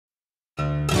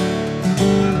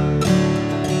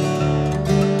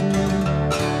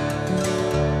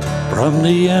From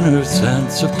the inner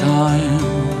sense of time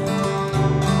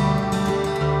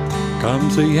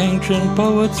comes the ancient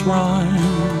poet's rhyme,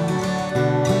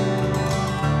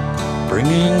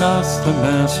 bringing us the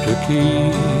master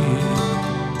key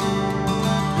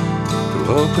to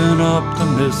open up the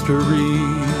mystery.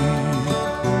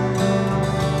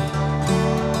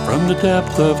 From the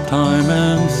depth of time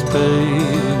and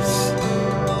space,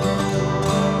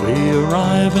 we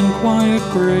arrive in quiet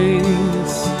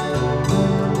grace,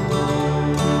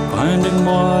 finding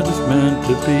what is meant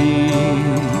to be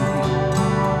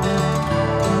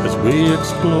as we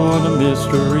explore the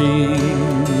mystery,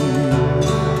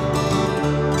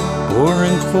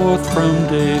 pouring forth from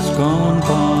days gone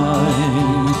by.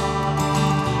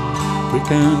 We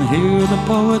can hear the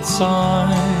poet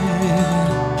sigh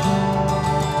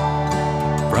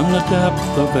from the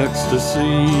depth of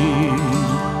ecstasy,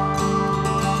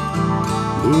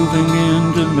 moving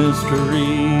into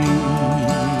mystery.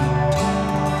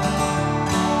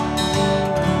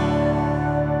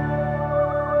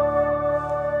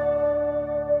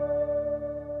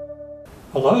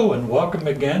 Hello and welcome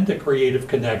again to Creative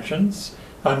Connections.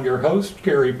 I'm your host,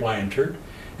 Gary Blanchard,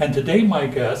 and today my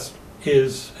guest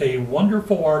is a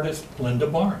wonderful artist, Linda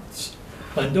Barnes.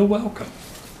 Linda, welcome.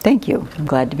 Thank you. I'm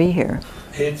glad to be here.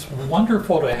 It's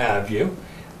wonderful to have you.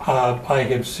 I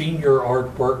have seen your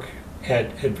artwork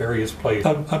at various places.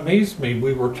 Amazed me,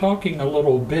 we were talking a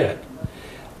little bit.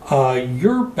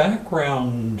 Your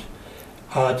background,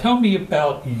 tell me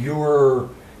about your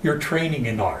training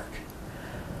in art.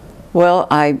 Well,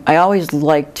 I always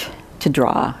liked to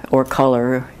draw or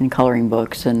color in coloring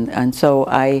books, and so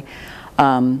I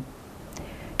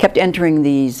kept entering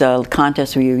these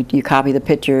contests where you copy the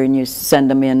picture and you send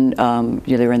them in,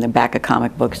 they're in the back of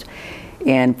comic books.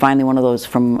 And finally one of those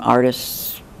from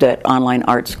artists, that online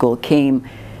art school, came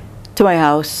to my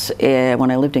house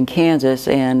when I lived in Kansas,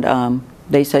 and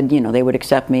they said, they would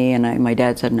accept me, and my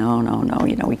dad said, no,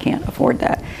 we can't afford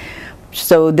that.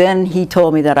 So then he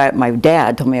told me that my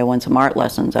dad told me I won some art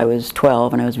lessons. I was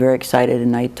 12 and I was very excited,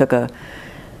 and I took a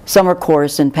summer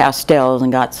course in pastels and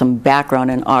got some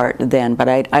background in art then, but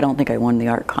I don't think I won the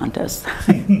art contest.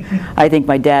 I think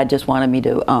my dad just wanted me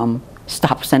to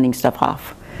stop sending stuff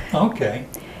off. Okay.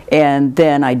 And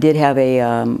then I did have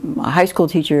a high school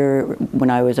teacher when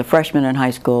I was a freshman in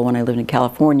high school when I lived in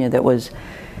California that was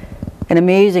an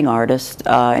amazing artist,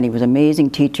 and he was an amazing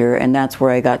teacher, and that's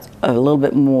where I got a little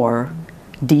bit more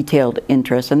detailed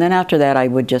interest. And then after that I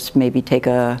would just maybe take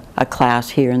a class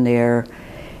here and there,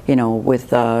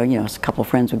 with a couple of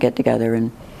friends would get together,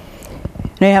 and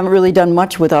I haven't really done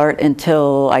much with art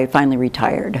until I finally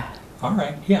retired. All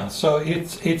right, yeah, so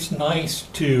it's nice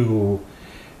to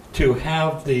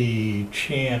have the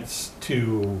chance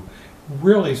to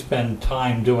really spend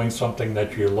time doing something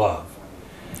that you love.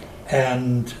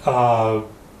 And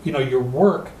your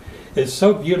work is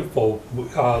so beautiful.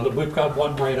 We've got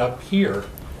one right up here,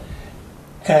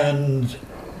 and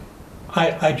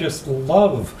I just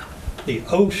love the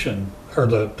ocean, or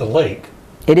the lake.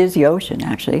 It is the ocean,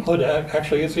 actually. Oh, it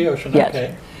actually is the ocean. Yes.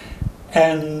 Okay.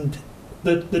 And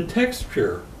the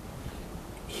texture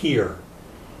here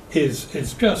is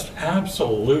just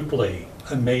absolutely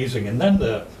amazing. And then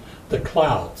the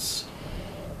clouds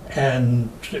and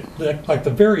like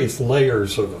the various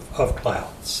layers of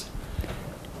clouds.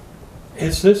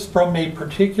 Is this from a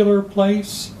particular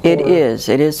place? It is.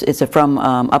 It's from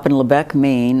up in Lebec,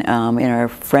 Maine, in our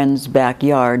friend's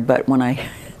backyard. But when I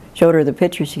showed her the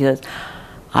picture, she says,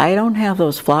 I don't have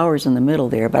those flowers in the middle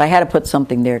there. But I had to put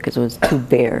something there because it was too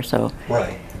bare. So,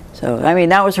 right. So I mean,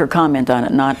 that was her comment on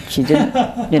it. Not she didn't,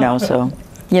 So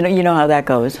you know how that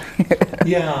goes.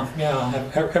 Yeah.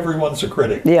 Everyone's a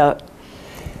critic. Yeah.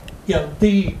 Yeah.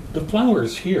 The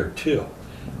flowers here too.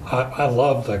 I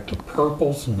love the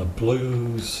purples and the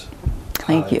blues.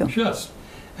 Thank you. Just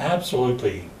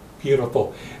absolutely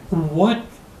beautiful.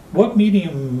 What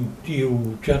medium do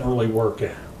you generally work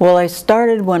in? Well, I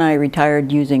started when I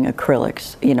retired using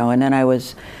acrylics, and then I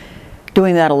was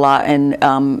doing that a lot, and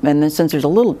then since there's a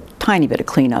little tiny bit of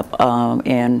cleanup,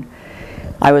 and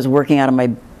I was working out of my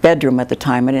bedroom at the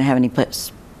time, I didn't have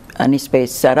any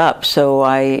space set up, so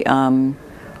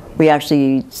we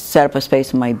actually set up a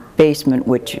space in my basement,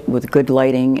 with good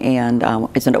lighting, and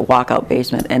it's a walkout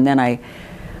basement. And then I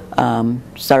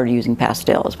started using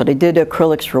pastels. But I did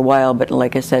acrylics for a while. But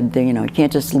like I said, you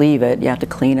can't just leave it. You have to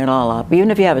clean it all up,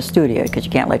 even if you have a studio, because you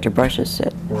can't let your brushes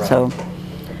sit. Right.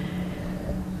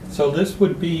 So this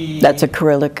would be. That's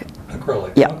acrylic.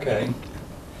 Acrylic. Yeah. Okay.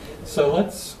 So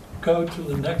let's go to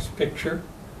the next picture,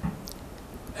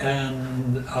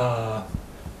 and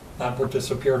that will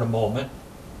disappear in a moment.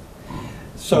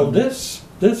 So this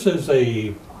is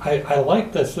a I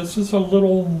like this. This is a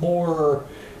little more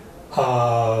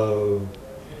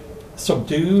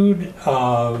subdued.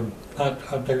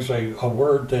 There's a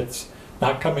word that's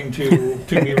not coming to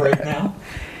me right now,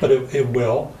 but it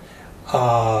will.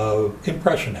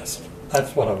 Impressionist.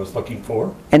 That's what I was looking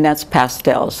for. And that's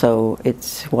pastel, so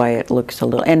it's why it looks a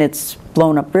little, and it's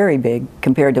blown up very big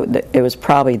compared to, it was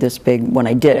probably this big when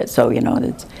I did it, so you know,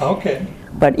 it's, Okay.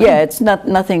 but yeah, it's not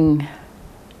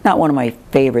one of my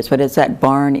favorites, but it's that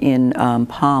barn in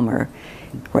Palmer,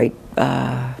 right,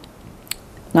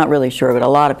 not really sure, but a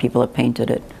lot of people have painted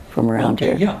it from around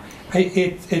Okay, here. yeah.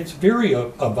 It's very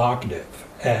evocative,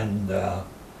 and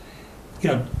you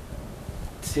know,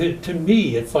 to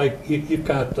me, it's like you've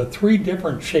got the three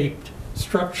different shaped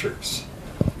structures,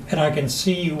 and I can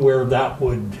see where that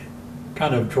would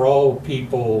kind of draw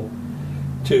people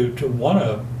to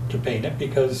want to paint it,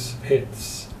 because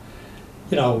it's,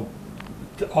 you know,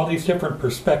 all these different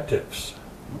perspectives.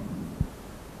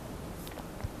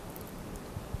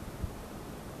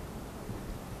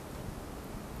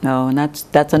 No, and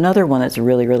that's another one that's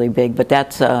really, really big, but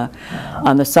that's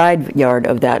on the side yard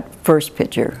of that first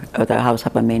picture of the house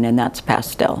up on Main, and that's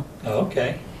pastel.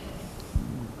 Okay.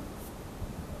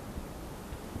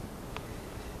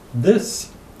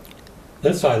 This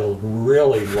I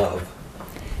really love.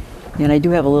 And I do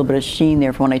have a little bit of sheen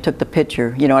there from when I took the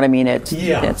picture. You know what I mean? It's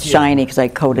shiny because I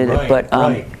coated it. Right, But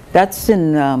right. that's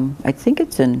in, I think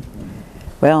it's in,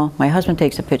 well, my husband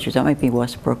takes the pictures. That might be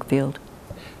West Brookfield.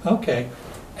 Okay.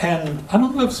 And I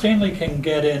don't know if Stanley can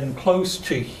get in close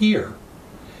to here,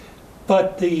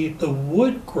 but the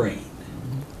wood grain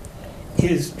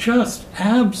is just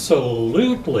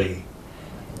absolutely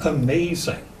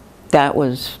amazing. That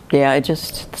was, yeah, it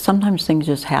just, sometimes things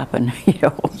just happen, you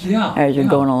know, Yeah, as you're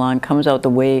yeah. going along. Comes out the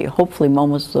way, hopefully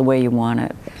almost the way you want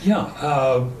it. Yeah,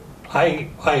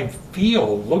 I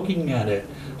feel looking at it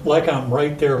like I'm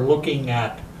right there looking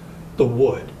at the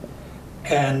wood.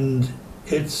 And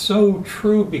it's so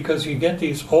true, because you get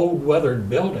these old weathered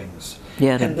buildings.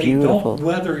 Yeah, they're and they beautiful. don't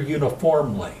weather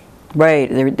uniformly. Right,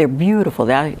 they're beautiful.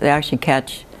 They actually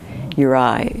catch your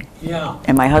eye. Yeah.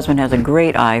 And my husband has a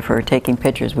great eye for taking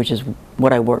pictures, which is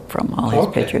what I work from, all his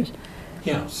Okay. pictures.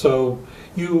 Yeah, so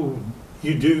you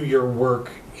do your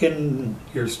work in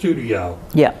your studio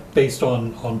Yeah, based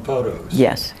on photos.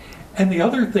 yes. And the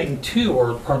other thing too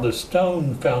are the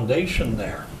stone foundation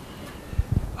there.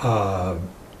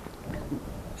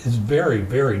 Is very,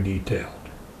 very detailed.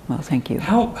 Well, thank you.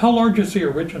 How large is the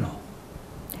original?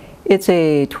 It's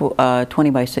a 20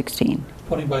 by 16,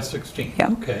 20 by 16.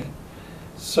 Yeah. Okay.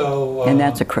 So. and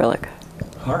that's acrylic.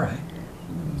 All right.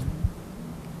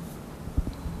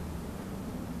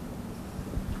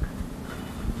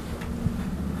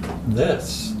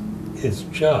 This is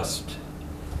just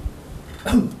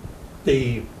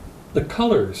the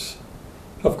colors.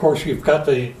 Of course, you've got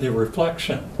the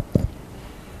reflection.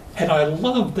 And I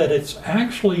love that it's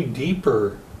actually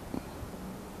deeper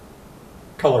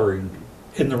coloring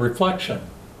in the reflection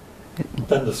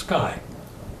than the sky.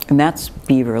 And that's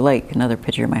Beaver Lake, another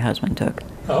picture my husband took.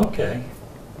 Okay.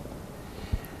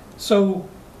 So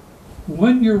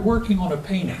when you're working on a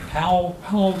painting, how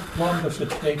long does it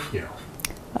take you?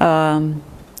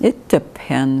 It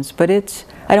depends, but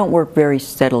I don't work very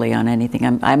steadily on anything.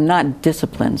 I'm not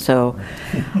disciplined, so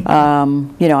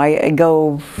you know, I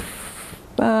go,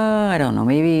 I don't know,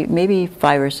 maybe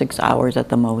 5 or 6 hours at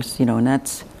the most, you know, and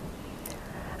that's,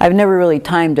 I've never really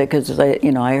timed it, because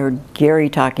you know, I heard Gary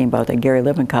talking about that, Gary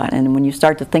Lippincott, and when you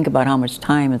start to think about how much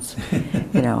time it's,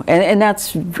 you know, and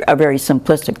that's a very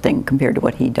simplistic thing compared to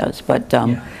what he does, but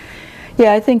Yeah.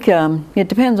 yeah, I think it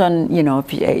depends on, you know,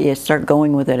 if you start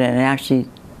going with it and it actually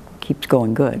keeps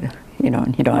going good, you know,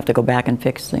 and you don't have to go back and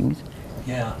fix things.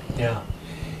 Yeah, yeah.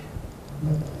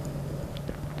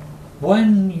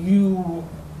 When you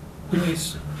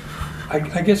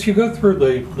I guess you go through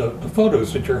the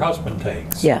photos that your husband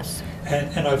takes. Yes.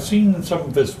 And I've seen some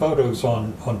of his photos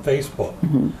on Facebook,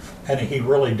 and he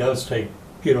really does take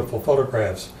beautiful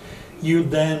photographs. You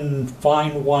then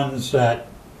find ones that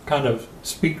kind of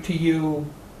speak to you.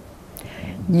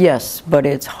 Yes, but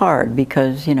it's hard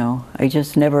because, you know, I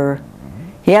just never,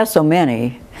 he has so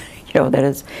many, you know,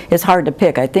 that it's hard to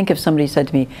pick. I think if somebody said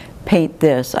to me, paint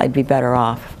this, I'd be better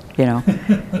off, you know,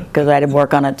 because I didn't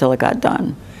work on it till it got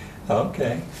done.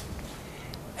 Okay.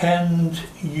 And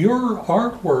your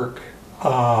artwork,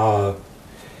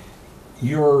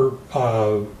 you're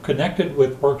connected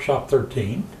with Workshop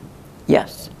 13,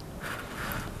 Yes.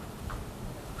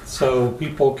 so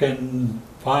people can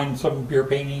find some of your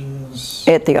paintings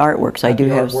At the artworks, I at do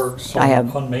the have, artworks I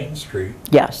have, on Main Street.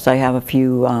 yes, I have a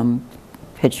few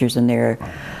pictures in there.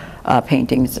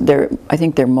 paintings. I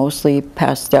think they're mostly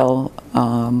pastel,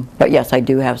 but yes, I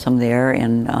do have some there,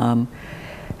 and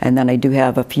then I do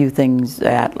have a few things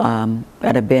that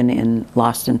have been in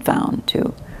Lost and Found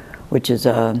too, which is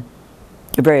a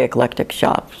very eclectic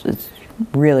shop. It's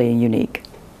really unique.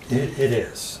 It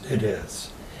is. It is.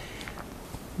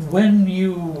 When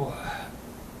you,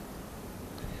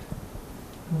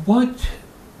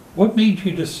 what made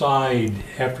you decide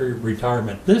after your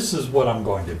retirement, this is what I'm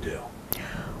going to do?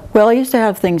 Well, I used to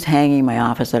have things hanging in my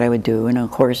office that I would do, and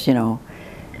of course, you know,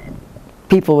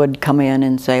 people would come in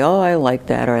and say, oh, I like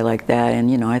that, or I like that, and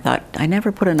you know, I thought, I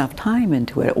never put enough time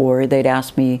into it. Or they'd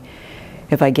ask me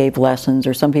if I gave lessons,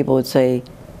 or some people would say,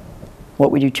 what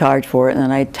would you charge for it? And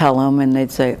then I'd tell them, and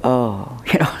they'd say, oh,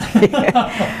 you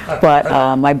know.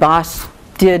 But my boss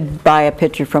did buy a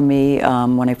picture from me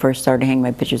when I first started hanging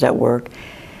my pictures at work.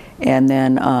 And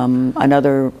then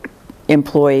another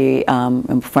employee,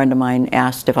 a friend of mine,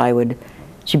 asked if I would,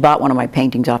 she bought one of my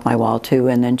paintings off my wall too,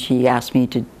 and then she asked me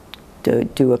to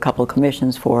do a couple of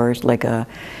commissions for her. Like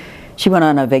she went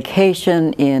on a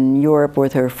vacation in Europe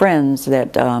with her friends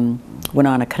that went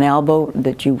on a canal boat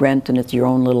that you rent, and it's your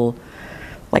own little,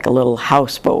 like a little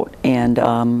houseboat, and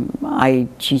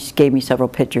she gave me several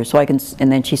pictures, so I can,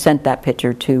 and then she sent that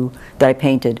picture that I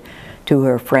painted to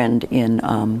her friend in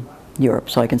Europe,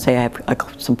 so I can say I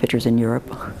have some pictures in Europe,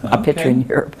 a picture in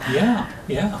Europe. Yeah,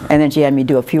 yeah. And then she had me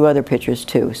do a few other pictures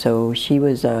too, so she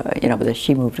was, you know, but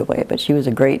she moved away, but she was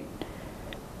a great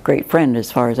friend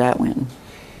as far as that went.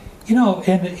 You know,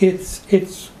 and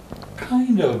it's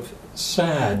kind of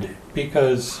sad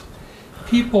because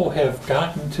people have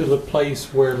gotten to the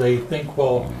place where they think,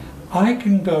 well, I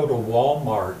can go to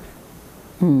Walmart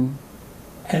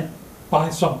and buy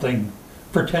something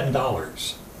for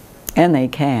 $10. And they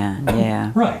can,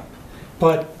 yeah. Right.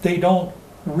 But they don't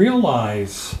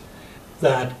realize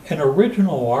that an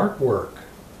original artwork,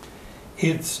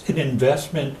 it's an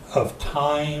investment of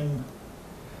time,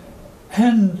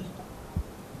 and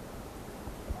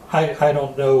I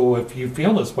don't know if you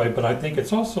feel this way, but I think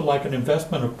it's also like an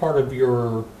investment of part of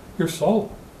your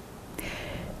soul.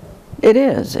 It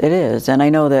is, and I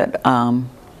know that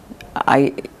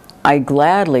I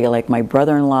gladly, like my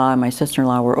brother-in-law and my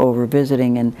sister-in-law were over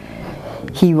visiting, and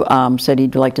he said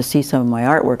he'd like to see some of my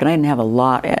artwork, and I didn't have a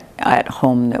lot at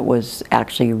home that was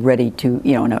actually ready to,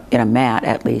 you know, in a mat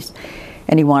at least,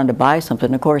 and he wanted to buy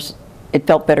something. Of course, it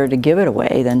felt better to give it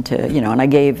away than to, you know, and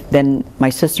then my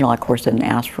sister-in-law, of course, didn't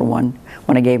ask for one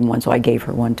when I gave him one, so I gave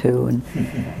her one too,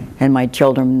 and my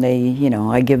children, they, you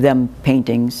know, I give them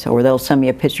paintings, or they'll send me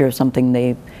a picture of something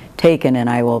they've taken, and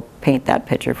I will paint that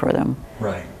picture for them.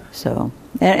 Right. So,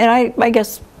 and I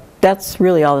guess that's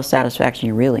really all the satisfaction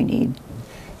you really need.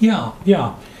 Yeah,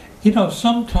 yeah. You know,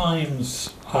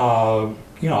 sometimes,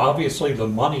 you know, obviously the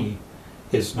money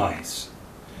is nice.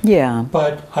 Yeah.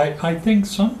 But I think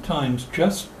sometimes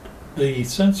just the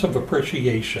sense of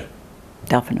appreciation.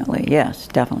 Definitely, yes,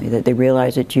 definitely. That they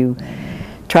realize that you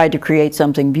tried to create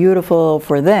something beautiful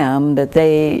for them that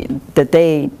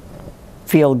they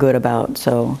feel good about.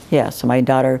 So, yes, so my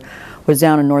daughter was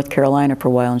down in North Carolina for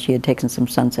a while, and she had taken some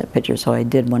sunset pictures, so I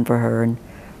did one for her. And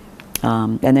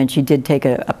then she did take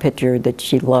a picture that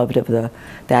she loved of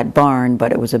that barn,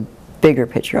 but it was a bigger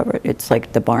picture of it. It's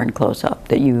like the barn close-up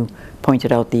that you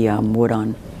pointed out the wood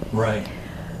on. Right.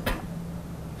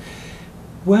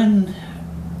 When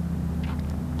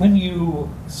you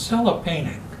sell a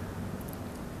painting,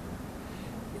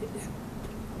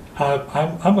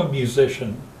 I'm a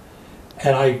musician,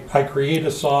 and I create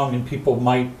a song, and people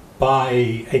might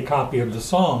buy a copy of the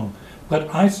song, but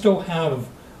I still have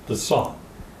the song.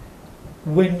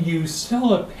 When you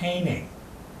sell a painting,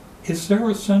 is there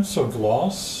a sense of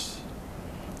loss?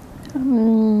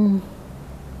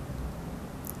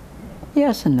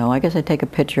 Yes and no. I guess I take a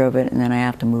picture of it and then I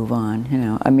have to move on. You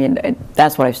know, I mean,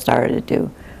 that's what I've started to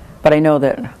do. But I know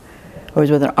that I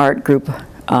was with an art group in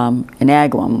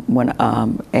Agawam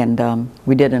and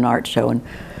we did an art show, and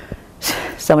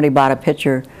somebody bought a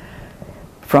picture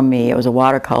from me. It was a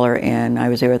watercolor, and I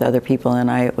was there with other people,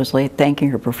 and I was like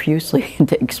thanking her profusely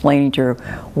and explaining to her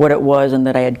what it was, and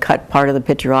that I had cut part of the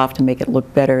picture off to make it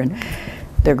look better. And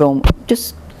they're going,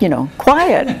 just, you know,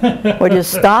 quiet, or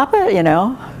just stop it, you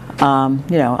know.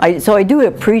 You know, so I do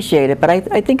appreciate it, but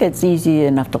I think it's easy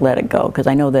enough to let it go, because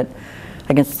I know that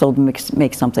I can still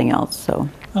make something else. So.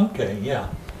 Okay, yeah.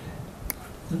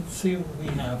 Let's see what we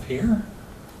have here.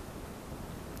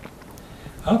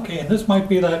 Okay, and this might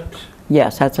be that.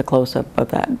 Yes, that's a close-up of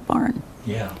that barn.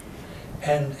 Yeah,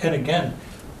 and again,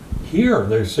 here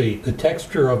there's the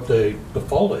texture of the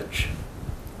foliage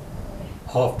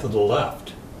off to the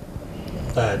left.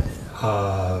 That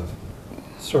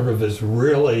sort of is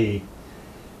really,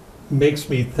 makes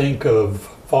me think of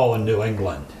fall in New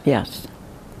England. Yes.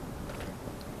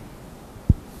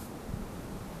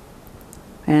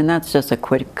 And that's just a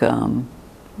quick, you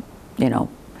know,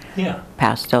 Yeah.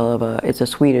 pastel of it's a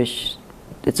Swedish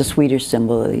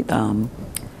symbol.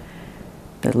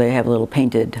 That they have little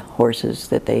painted horses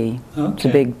that they, it's a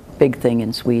Okay. big thing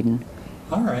in Sweden.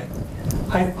 All right.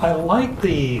 I like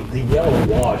the yellow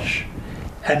wash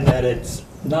and that it's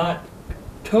not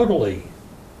totally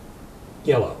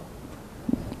yellow.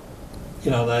 You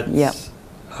know, that's, Yep.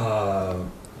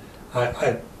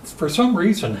 for some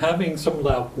reason, having some of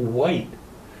that white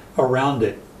around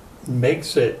it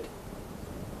makes it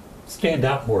stand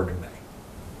out more to me.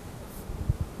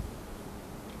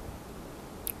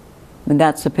 And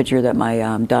that's the picture that my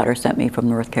daughter sent me from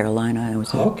North Carolina. It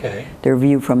was Okay. their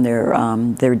view from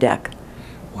their deck.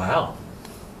 Wow.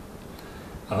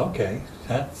 Okay.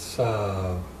 That's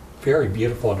very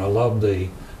beautiful, and I love the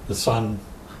sun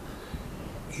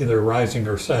either rising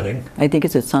or setting. I think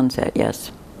it's a sunset,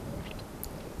 yes.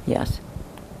 Yes.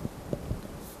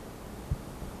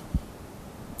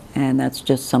 And that's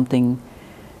just something,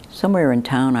 somewhere in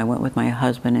town I went with my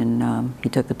husband and he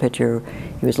took the picture.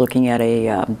 He was looking at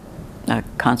a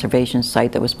conservation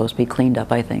site that was supposed to be cleaned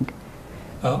up, I think.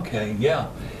 Okay, yeah.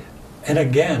 And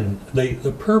again,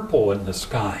 the purple in the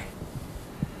sky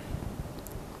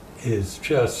is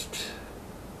just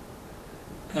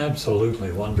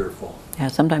absolutely wonderful. Yeah,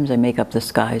 sometimes I make up the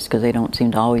skies because they don't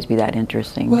seem to always be that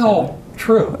interesting. Well,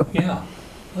 true, yeah.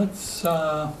 Let's,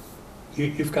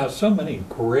 you've got so many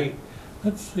great,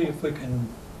 let's see if we can,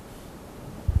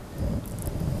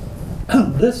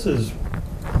 this is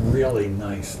really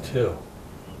nice too.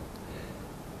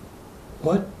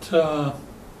 What,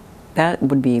 that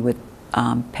would be with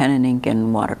pen and ink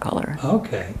and watercolor.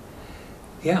 okay.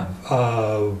 Yeah,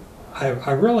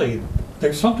 I really,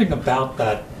 there's something about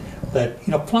that,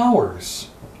 you know, flowers.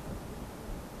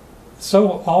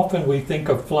 So often we think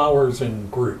of flowers in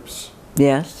groups,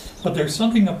 Yes. but there's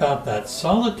something about that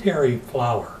solitary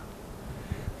flower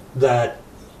that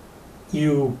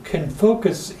you can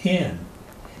focus in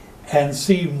and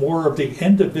see more of the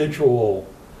individual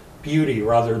beauty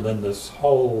rather than this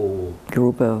whole,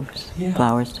 Group of Yeah.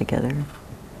 flowers together.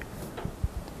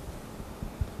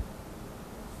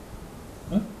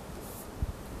 Huh?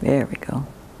 There we go.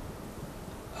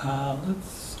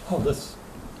 let's, oh, this,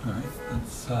 all right,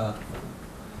 let's,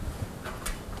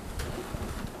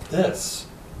 this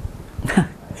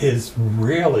is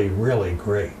really, really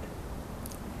great.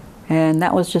 And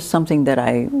that was just something that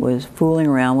I was fooling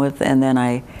around with, and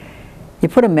then you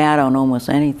put a mat on almost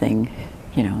anything,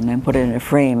 you know, and then put it in a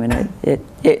frame, and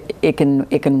it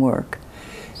can work.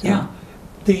 So, Yeah,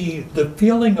 the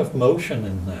feeling of motion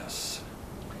in this,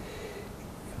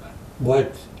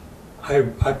 what I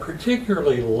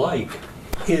particularly like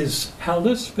is how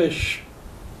this fish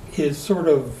is sort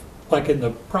of like in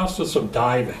the process of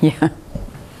diving. Yeah.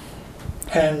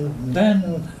 And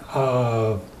then,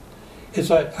 is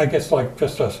that, I guess, like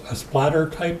just a splatter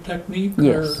type technique?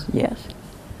 Yes. Or? Yes.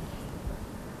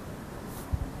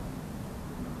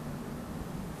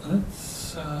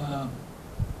 Let's,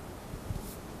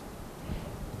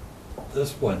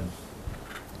 this one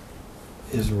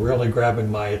is really grabbing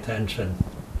my attention.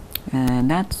 And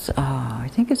that's, I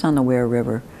think it's on the Ware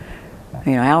River.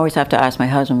 You know, I always have to ask my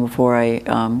husband before I,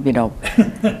 you know,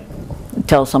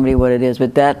 tell somebody what it is.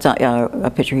 But that's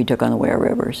a picture he took on the Ware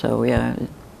River. So yeah.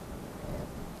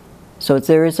 So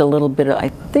there is a little bit of, I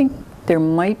think there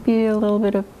might be a little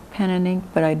bit of pen and ink,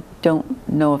 but I don't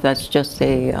know if that's just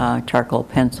a charcoal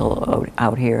pencil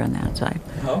out here on that side.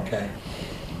 Okay.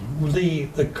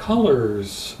 The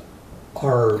colors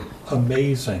are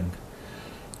amazing.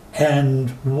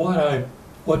 And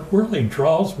what really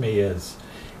draws me is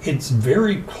it's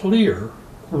very clear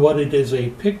what it is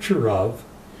a picture of,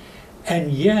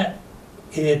 and yet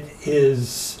it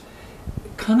is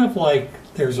kind of like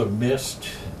there's a mist,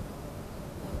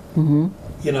 Mm-hmm.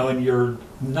 you know, and you're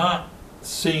not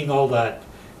seeing all that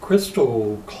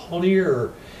crystal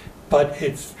clear, but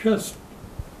it's just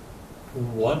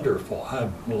wonderful. I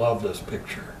love this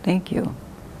picture. Thank you.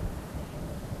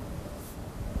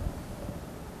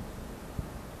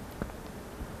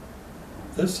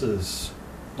 This is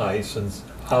nice, and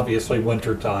obviously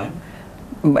winter time.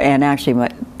 And actually,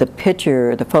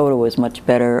 the photo was much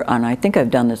better, and I think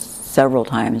I've done this several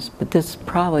times, but this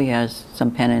probably has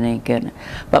some pen and ink in it.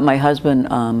 But my husband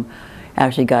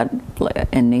actually got,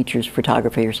 in Nature's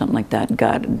Photography or something like that,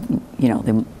 got, you know,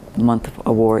 the month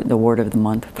award, the award of the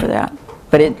month for that.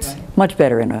 But it's Okay. much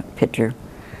better in a picture.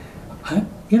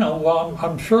 you know, well,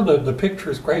 I'm sure the picture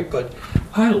is great, but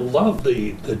I love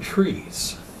the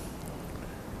trees.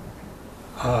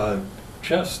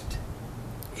 Just,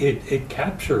 it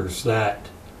captures that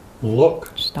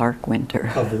look Stark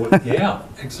winter. of what, yeah,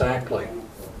 exactly.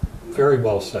 Very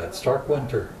well said. Stark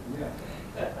winter.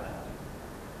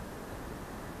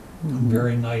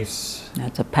 Very nice.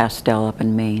 That's a pastel up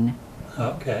in Maine.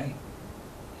 Okay.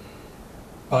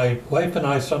 My wife and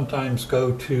I sometimes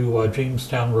go to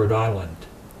Jamestown, Rhode Island,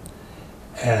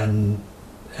 and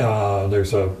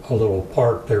there's a little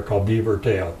park there called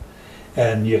Beavertail,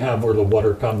 and you have where the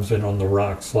water comes in on the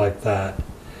rocks like that,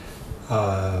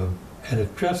 and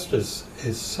it just is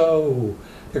so.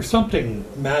 There's something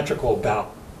magical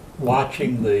about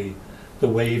watching the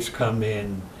waves come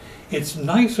in. It's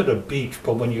nice at a beach,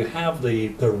 but when you have the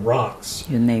rocks,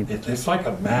 And they, it's like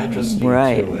a majesty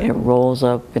right, to it it. rolls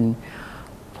up and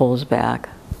pulls back.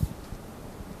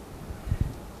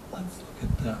 Let's look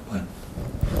at that one.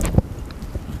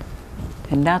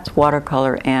 And that's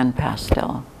watercolor and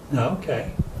pastel.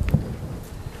 Okay.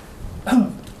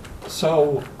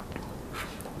 So,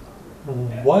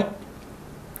 what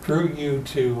drew you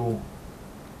to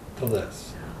this?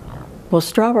 Well,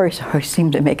 strawberries always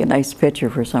seem to make a nice picture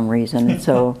for some reason. And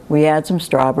so we had some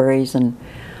strawberries and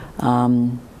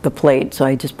the plate, so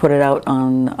I just put it out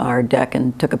on our deck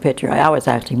and took a picture. That was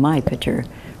actually my picture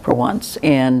for once.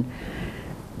 And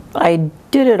I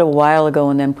did it a while ago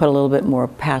and then put a little bit more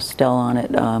pastel on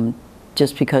it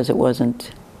just because it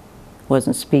wasn't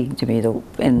speaking to me.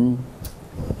 And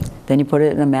then you put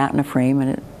it in a mat in a frame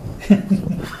and it,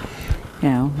 you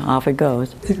know, off it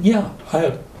goes. Yeah.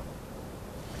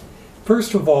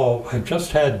 First of all, I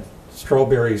just had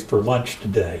strawberries for lunch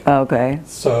today, Okay.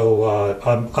 so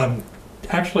I'm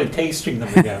actually tasting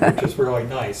them again, which is really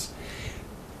nice.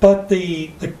 But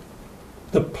the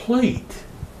plate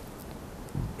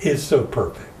is so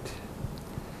perfect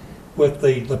with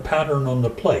the pattern on the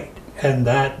plate, and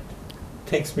that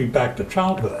takes me back to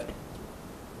childhood.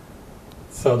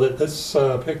 So that this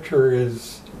picture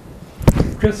is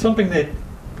just something that,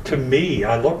 to me,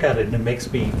 I look at it and it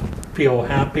makes me feel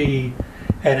happy,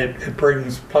 and it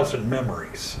brings pleasant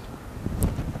memories.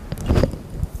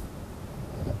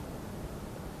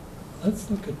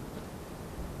 Let's look at,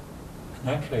 and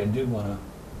actually I do want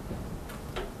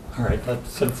to, all right,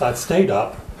 since that stayed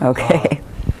up. Okay.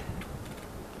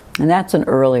 And that's an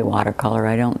early watercolor.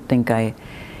 I don't think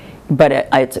but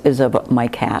it is of my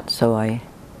cat, so I,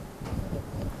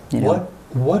 you know.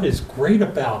 What is great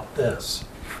about this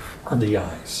are the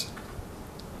eyes.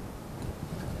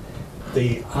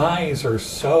 The eyes are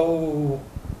so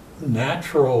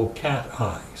natural cat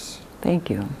eyes. Thank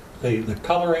you. The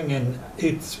coloring, and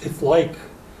it's like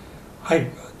my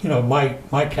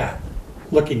cat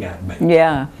looking at me.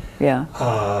 Yeah,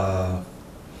 yeah.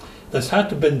 This had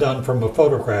to have been done from a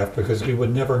photograph because you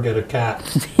would never get a cat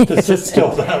to sit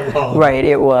still that long. Right,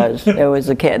 it was. It was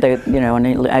a cat that, you know,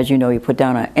 and as you know, you put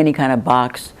down any kind of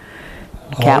box,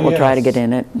 the cat will try to yes. get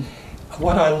in it.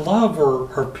 What I love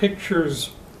are pictures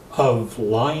of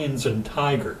lions and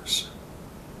tigers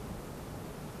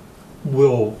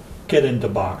will get into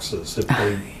boxes if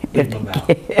they leave them out.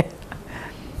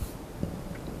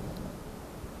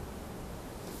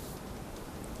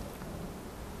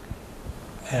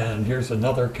 And here's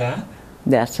another cat.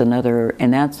 That's another,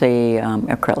 and that's a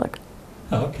acrylic.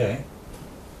 Okay.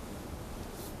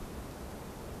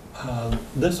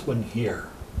 This one here.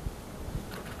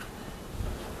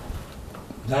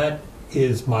 That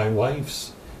is my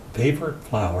wife's favorite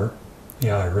flower,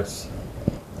 the iris.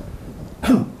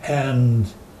 And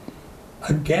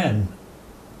again,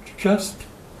 just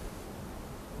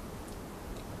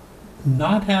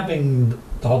not having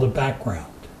all the background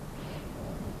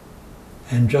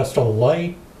and just a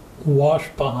light wash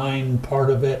behind part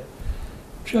of it,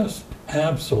 just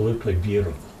absolutely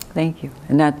beautiful. Thank you.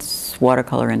 And that's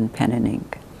watercolor and pen and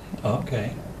ink.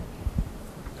 Okay.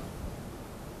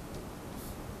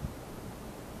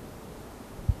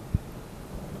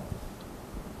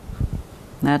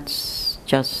 That's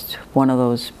just one of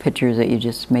those pictures that you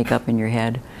just make up in your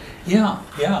head. Yeah,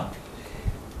 yeah.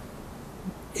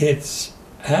 It's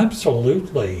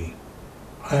absolutely,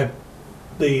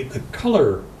 the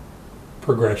color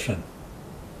progression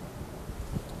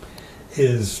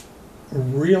is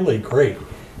really great.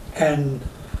 And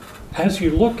as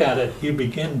you look at it, you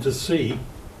begin to see,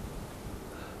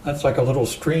 that's like a little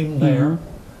stream there,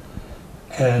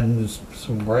 and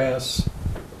some grass.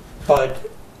 But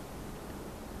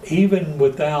even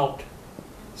without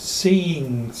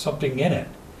seeing something in it,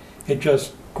 it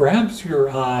just grabs your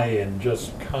eye and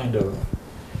just kind of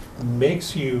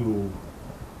makes you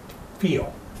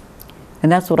feel.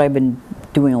 And that's what I've been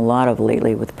doing a lot of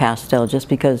lately with pastel, just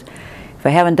because if I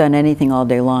haven't done anything all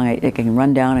day long, I can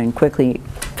run down and quickly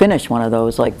finish one of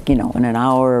those, like, you know, in an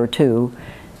hour or two,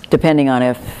 depending on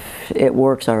if it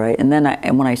works all right. And then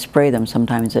when I spray them,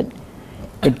 sometimes I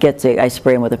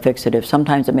spray them with a fixative.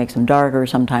 Sometimes it makes them darker,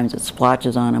 sometimes it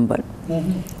splotches on them, but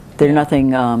they're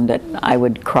nothing that I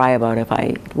would cry about if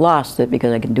I lost it,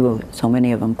 because I can do so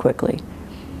many of them quickly.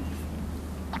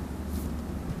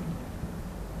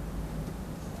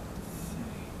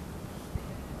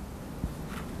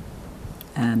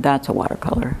 And that's a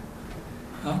watercolor.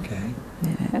 Okay.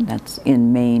 And that's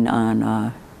in Maine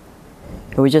on,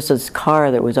 it was just this car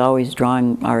that was always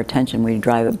drawing our attention. We'd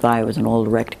drive it by. It was an old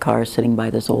wrecked car sitting by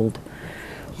this old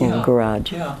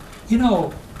garage. Yeah. You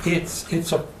know,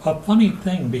 it's a funny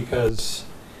thing, because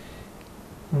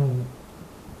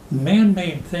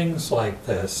man-made things like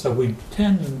this that we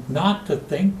tend not to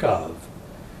think of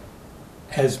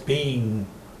as being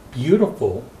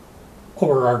beautiful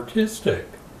or artistic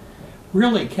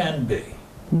really can be.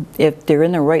 If they're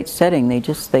in the right setting, they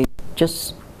just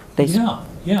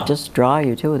Yeah. just draw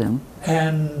you to them.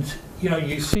 And, you know,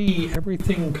 you see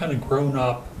everything kind of grown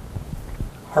up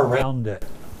around it.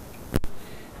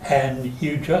 And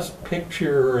you just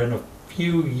picture in a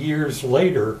few years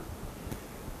later,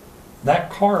 that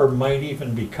car might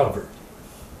even be covered.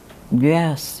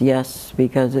 Yes, yes,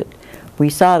 because we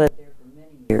saw that there for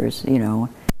many years, you know,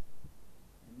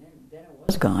 and then it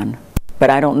was gone. But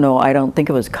I don't know, I don't think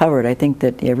it was covered. I think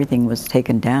that everything was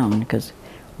taken down, because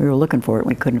we were looking for it and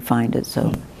we couldn't find it,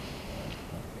 so.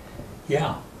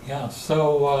 Yeah.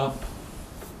 So, let's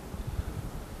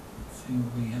see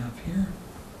what we have here.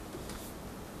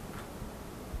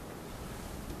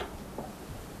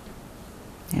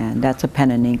 And that's a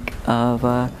pen and ink of,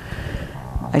 I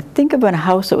think of a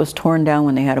house that was torn down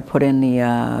when they had to put in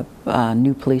the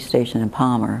new police station in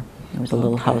Palmer. There was a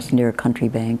little house near a country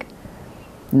bank.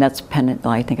 And that's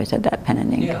I think I said that, pen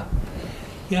and ink.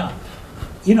 Yeah.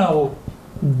 You know,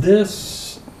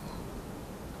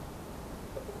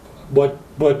 what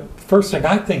first thing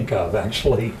I think of,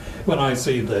 actually, when I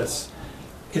see this,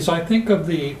 is I think of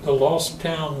the lost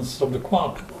towns of the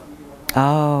Quabbin.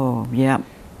 Oh, yeah.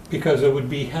 Because it would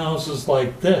be houses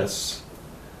like this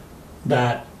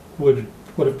that would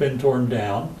have been torn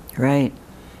down. Right.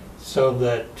 So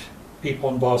that people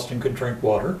in Boston could drink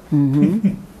water.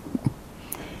 Mm-hmm.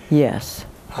 Yes.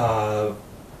 And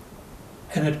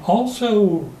it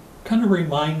also kind of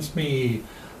reminds me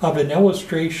of an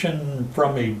illustration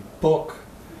from a book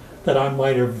that I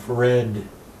might have read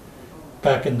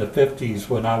back in the 50s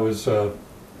when I was a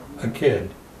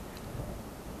kid.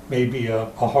 Maybe a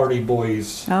Hardy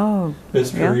Boys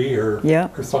mystery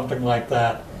or something like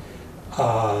that.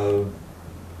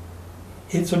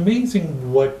 It's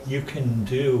amazing what you can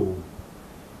do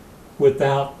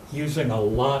without using a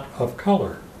lot of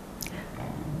color.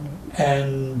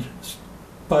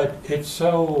 But it's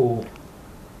so,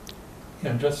 you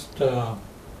know, just,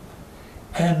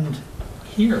 and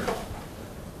here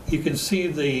you can see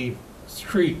the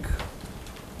streak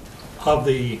of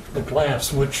the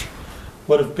glass, which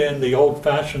would have been the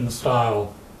old-fashioned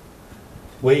style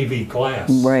wavy glass.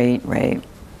 Right.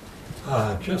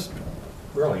 Just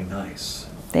really nice.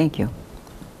 Thank you.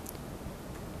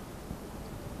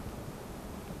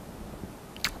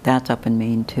 That's up in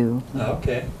Maine too.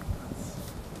 Okay.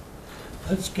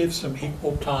 Let's give some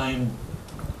equal time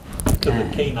to the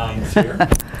canines here.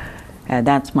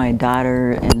 That's my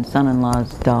daughter and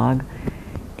son-in-law's dog,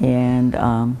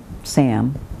 and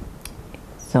Sam.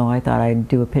 So I thought I'd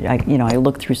do a picture. I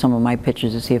looked through some of my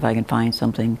pictures to see if I can find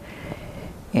something,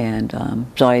 and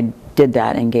so I did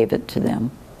that and gave it to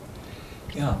them.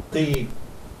 Yeah, the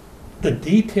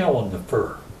detail on the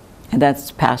fur. And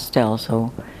that's pastel,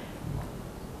 so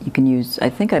you can use. I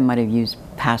think I might have used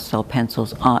pastel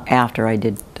pencils after I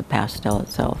did the pastel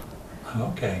itself.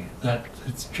 Okay,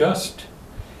 it's just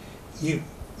you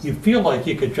feel like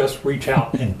you could just reach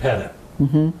out and pet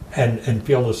it, and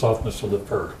feel the softness of the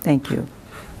fur. Thank you.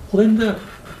 Linda,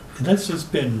 this has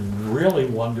been really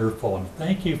wonderful, and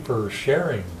thank you for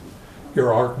sharing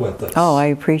your art with us. Oh, I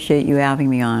appreciate you having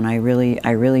me on. I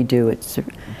really do. It's the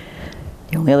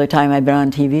only other time I've been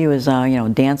on TV was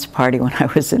dance party when I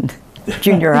was in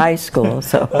junior high school.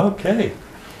 So okay,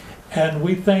 and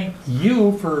we thank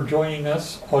you for joining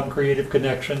us on Creative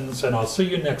Connections, and I'll see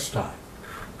you next time.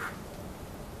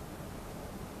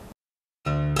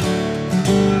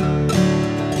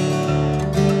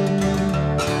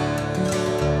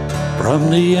 From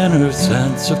the inner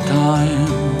sense of time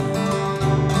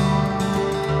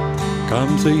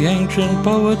comes the ancient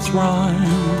poet's rhyme,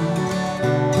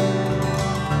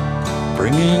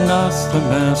 bringing us the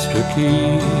master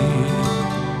key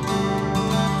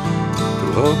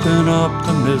Open up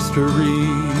the mystery.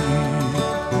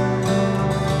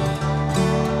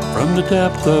 From the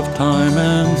depth of time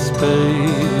and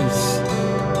space,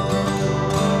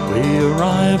 we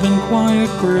arrive in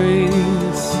quiet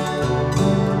grace,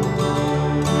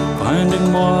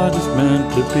 finding what is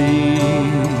meant to be,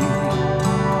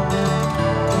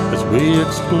 as we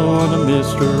explore the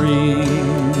mystery,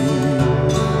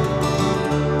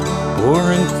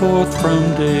 pouring forth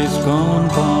from days gone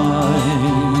by.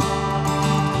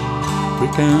 We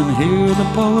can hear the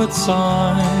poet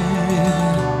sigh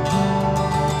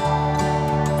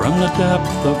from the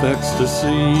depth of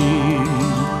ecstasy,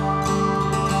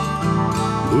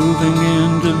 moving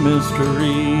into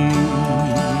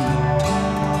mystery.